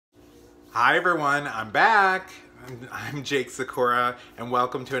Hi everyone, I'm back. I'm Jake Sakura and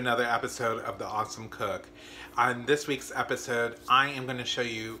welcome to another episode of The Awesome Cook. On this week's episode, I am going to show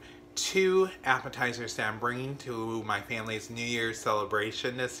you two appetizers that I'm bringing to my family's New Year's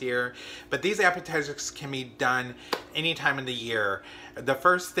celebration this year. But these appetizers can be done any time of the year. The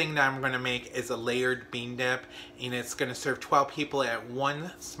first thing that I'm going to make is a layered bean dip, and it's going to serve 12 people at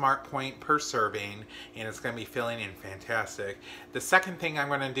 1 Smart Point per serving, and it's going to be filling and fantastic. The second thing I'm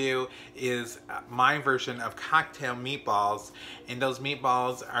going to do is my version of cocktail meatballs, and those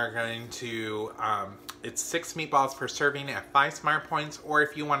meatballs are going to it's 6 meatballs per serving at 5 Smart Points, or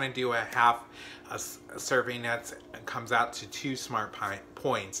if you want to do a half a serving, that comes out to 2 Smart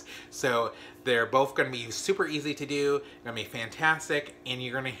Points. So they're both going to be super easy to do, going to be fantastic, and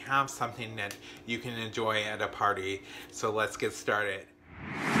you're going to have something that you can enjoy at a party. So let's get started.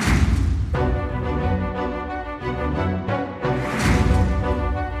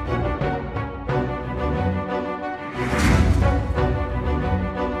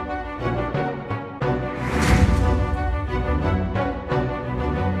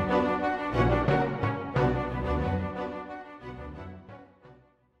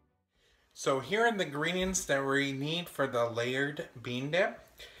 So here are the ingredients that we need for the layered bean dip.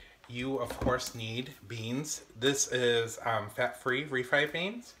 You of course need beans. This is fat-free refried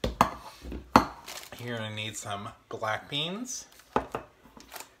beans. You're gonna need some black beans,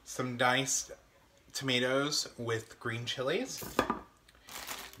 some diced tomatoes with green chilies,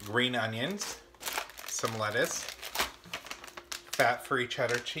 green onions, some lettuce, fat-free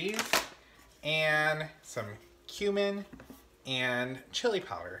cheddar cheese, and some cumin and chili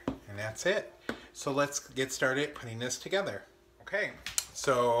powder. And that's it. So let's get started putting this together. Okay,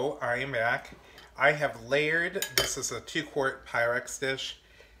 so I am back. I have layered, this is a 2-quart Pyrex dish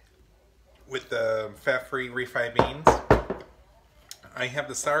with the fat-free refried beans. I have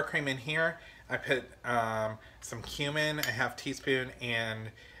the sour cream in here. I put some cumin, a half teaspoon, and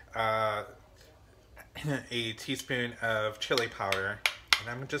a teaspoon of chili powder. And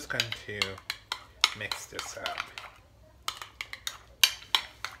I'm just going to mix this up.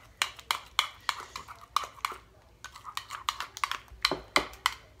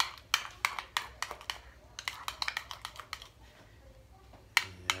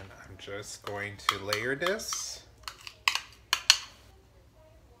 Just going to layer this.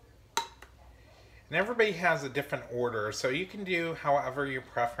 And everybody has a different order, so you can do however your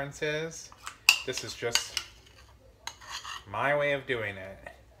preference is. This is just my way of doing it.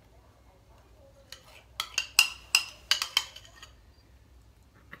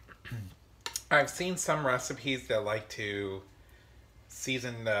 I've seen some recipes that like to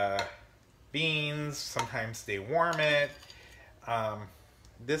season the beans, sometimes they warm it.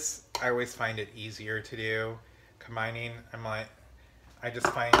 This, I always find it easier to do. Combining, I just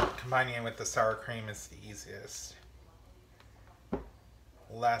find combining it with the sour cream is the easiest.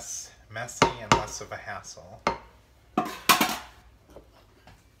 Less messy and less of a hassle.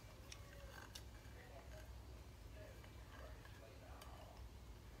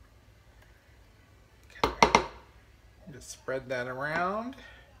 Okay. Just spread that around.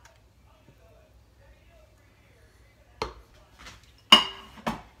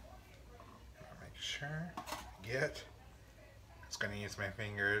 I was going to use my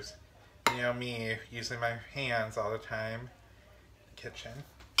fingers. You know me, using my hands all the time in the kitchen.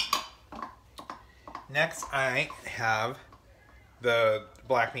 Next, I have the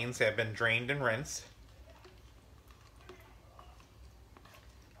black beans that have been drained and rinsed.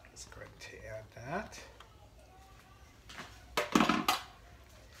 Just going to add that.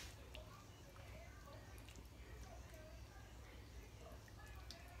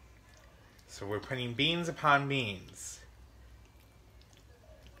 So we're putting beans upon beans.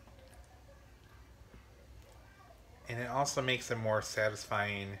 And it also makes a more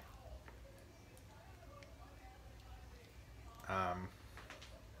satisfying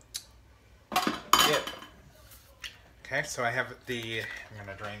dip. Okay, so I have I'm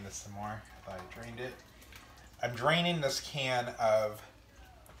going to drain this some more. I thought I drained it. I'm draining this can of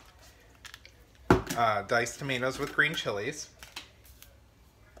diced tomatoes with green chilies.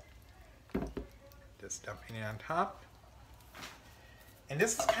 Just dumping it on top. And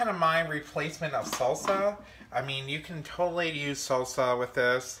this is kind of my replacement of salsa. I mean, you can totally use salsa with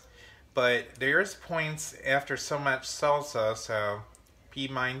this, but there's points after so much salsa, so be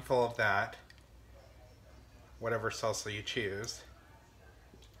mindful of that, whatever salsa you choose.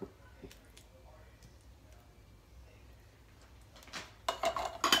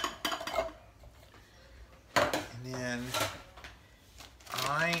 And then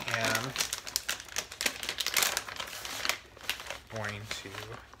I am going to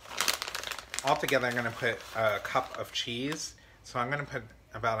altogether I'm going to put a cup of cheese. So I'm going to put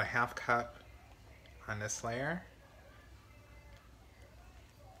about a half cup on this layer.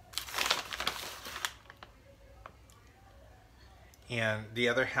 And the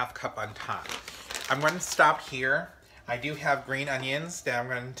other half cup on top. I'm going to stop here. I do have green onions that I'm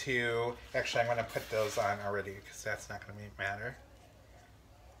going to, actually I'm going to put those on already because that's not going to matter.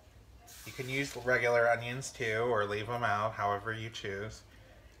 You can use regular onions too, or leave them out, however you choose.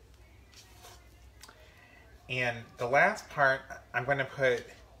 And the last part, I'm going to put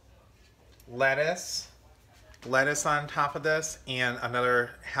lettuce on top of this, and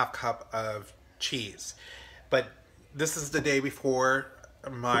another half cup of cheese. But this is the day before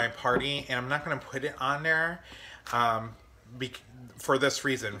my party, and I'm not going to put it on there for this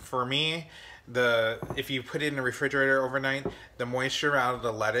reason. For me, if you put it in the refrigerator overnight, the moisture out of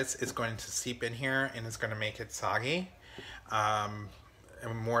the lettuce is going to seep in here and it's going to make it soggy, and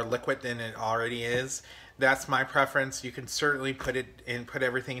more liquid than it already is. That's my preference. You can certainly put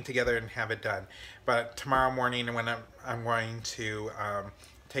everything together and have it done. But tomorrow morning when I'm going to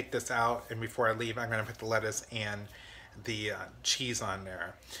take this out, and before I leave, I'm going to put the lettuce and the cheese on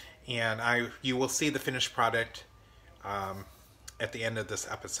there. And you will see the finished product at the end of this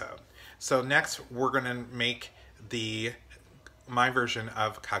episode. So next, we're going to make my version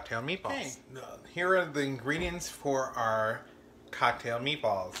of cocktail meatballs. Okay, here are the ingredients for our cocktail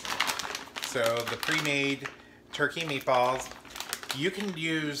meatballs. So the pre-made turkey meatballs. You can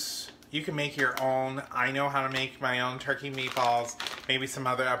make your own. I know how to make my own turkey meatballs. Maybe some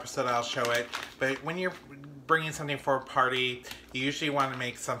other episode I'll show it. But when you're bringing something for a party, you usually want to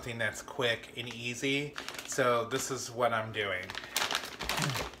make something that's quick and easy. So this is what I'm doing.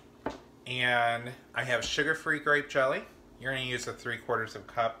 And I have sugar-free grape jelly. You're going to use a 3/4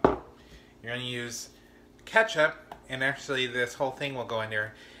 cup. You're going to use ketchup, and actually this whole thing will go in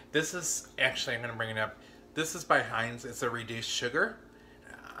there. This is, actually I'm going to bring it up. This is by Heinz. It's a reduced sugar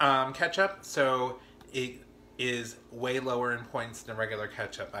ketchup, so it is way lower in points than regular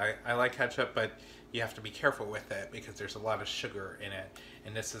ketchup. I like ketchup, but you have to be careful with it because there's a lot of sugar in it,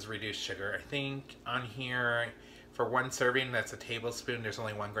 and this is reduced sugar. I think on here, for one serving, that's a tablespoon, there's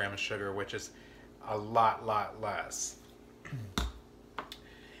only 1 gram of sugar, which is a lot less.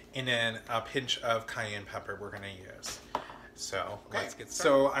 And then a pinch of cayenne pepper we're going to use. So let's get started.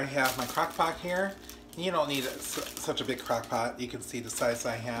 So I have my crock pot here. You don't need such a big crock pot. You can see the size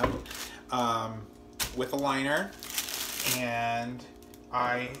I have with a liner. And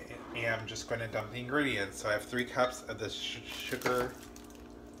I am just going to dump the ingredients. So I have 3 cups of this sugar-free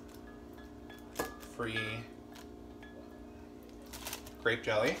grape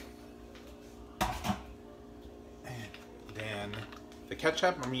jelly. And then the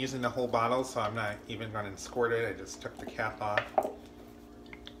ketchup, I'm using the whole bottle, so I'm not even going to squirt it. I just took the cap off.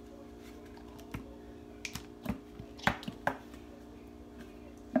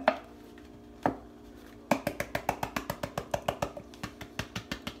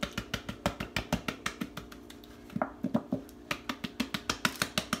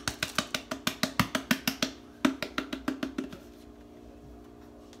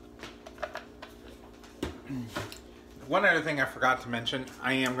 One other thing I forgot to mention,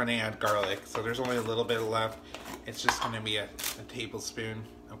 I am going to add garlic. So there's only a little bit left. It's just going to be a tablespoon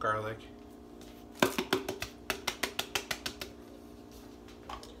of garlic.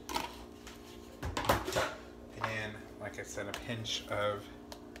 And like I said, a pinch of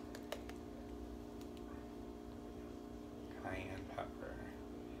cayenne pepper.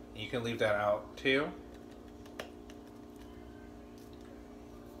 You can leave that out too.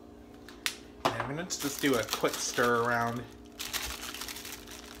 I'm going to just do a quick stir around.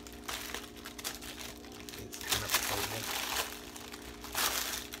 It's kind of potent.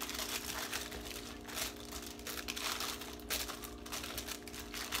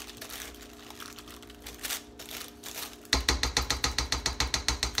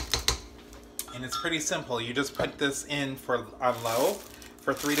 And it's pretty simple. You just put this in on low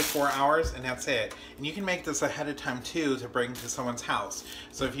for 3 to 4 hours, and that's it. And you can make this ahead of time too to bring to someone's house.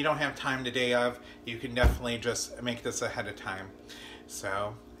 So if you don't have time the day of, you can definitely just make this ahead of time.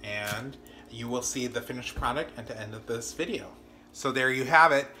 So, and you will see the finished product at the end of this video. So there you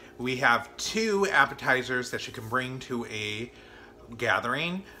have it. We have 2 appetizers that you can bring to a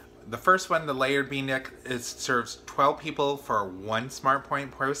gathering. The first one, the layered bean neck, serves 12 people for 1 Smart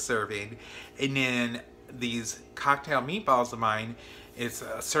Point per serving. And then these cocktail meatballs of mine,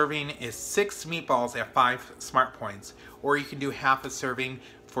 serving is 6 meatballs at 5 Smart Points, or you can do half a serving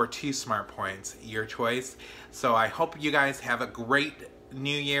for 2 Smart Points, your choice. So I hope you guys have a great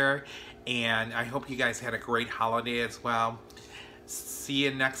New Year, and I hope you guys had a great holiday as well. See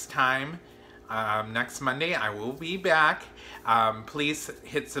you next time. next Monday I will be back. Please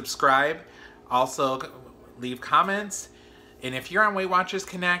hit subscribe. Also, leave comments. And if you're on Weight Watchers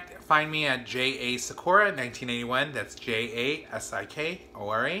Connect, find me at J.A. Sakura 1981. That's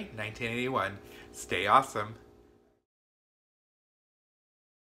J.A.S.I.K.O.R.A. 1981. Stay awesome.